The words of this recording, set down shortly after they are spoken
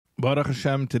Baruch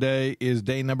Hashem, today is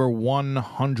day number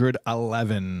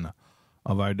 111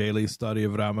 of our daily study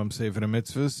of Rambam Sefer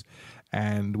HaMitzvos,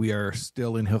 and we are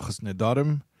still in Hilchos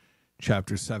Nedarim,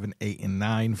 chapters 7, 8, and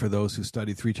 9, for those who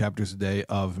study 3 chapters a day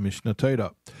of Mishnah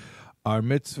Torah. Our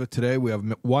mitzvah today, we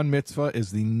have one mitzvah,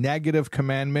 is the negative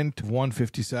commandment of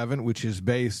 157, which is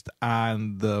based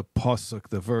on the pasuk,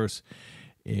 the verse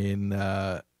in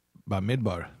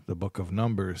Bamidbar, the book of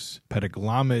Numbers, Perek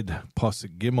Lamed,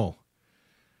 pasuk Gimel,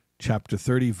 chapter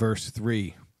 30, verse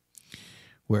 3,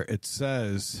 where it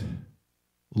says,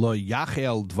 Lo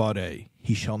yachel dvarei,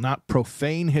 he shall not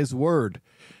profane his word,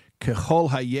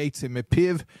 kechol hayetze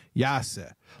mepiv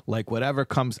yaseh, like whatever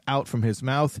comes out from his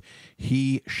mouth,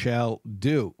 he shall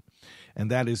do. And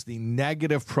that is the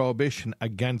negative prohibition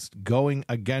against going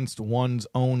against one's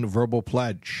own verbal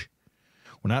pledge.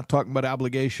 We're not talking about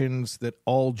obligations that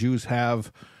all Jews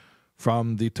have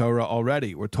from the Torah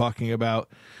already. We're talking about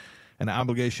an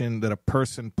obligation that a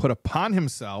person put upon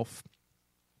himself,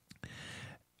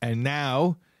 and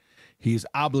now he's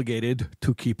obligated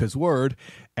to keep his word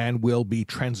and will be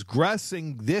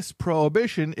transgressing this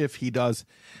prohibition if he does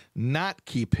not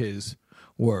keep his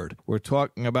word. We're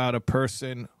talking about a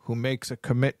person who makes a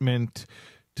commitment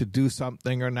to do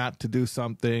something or not to do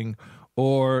something,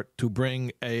 or to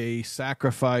bring a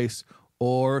sacrifice,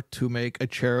 or to make a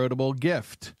charitable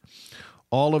gift.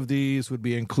 All of these would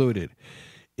be included.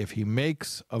 If he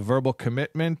makes a verbal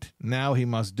commitment, now he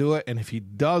must do it. And if he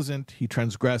doesn't, he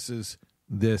transgresses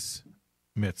this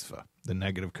mitzvah, the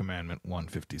negative commandment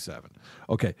 157.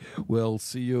 Okay, we'll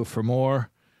see you for more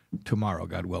tomorrow,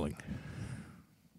 God willing.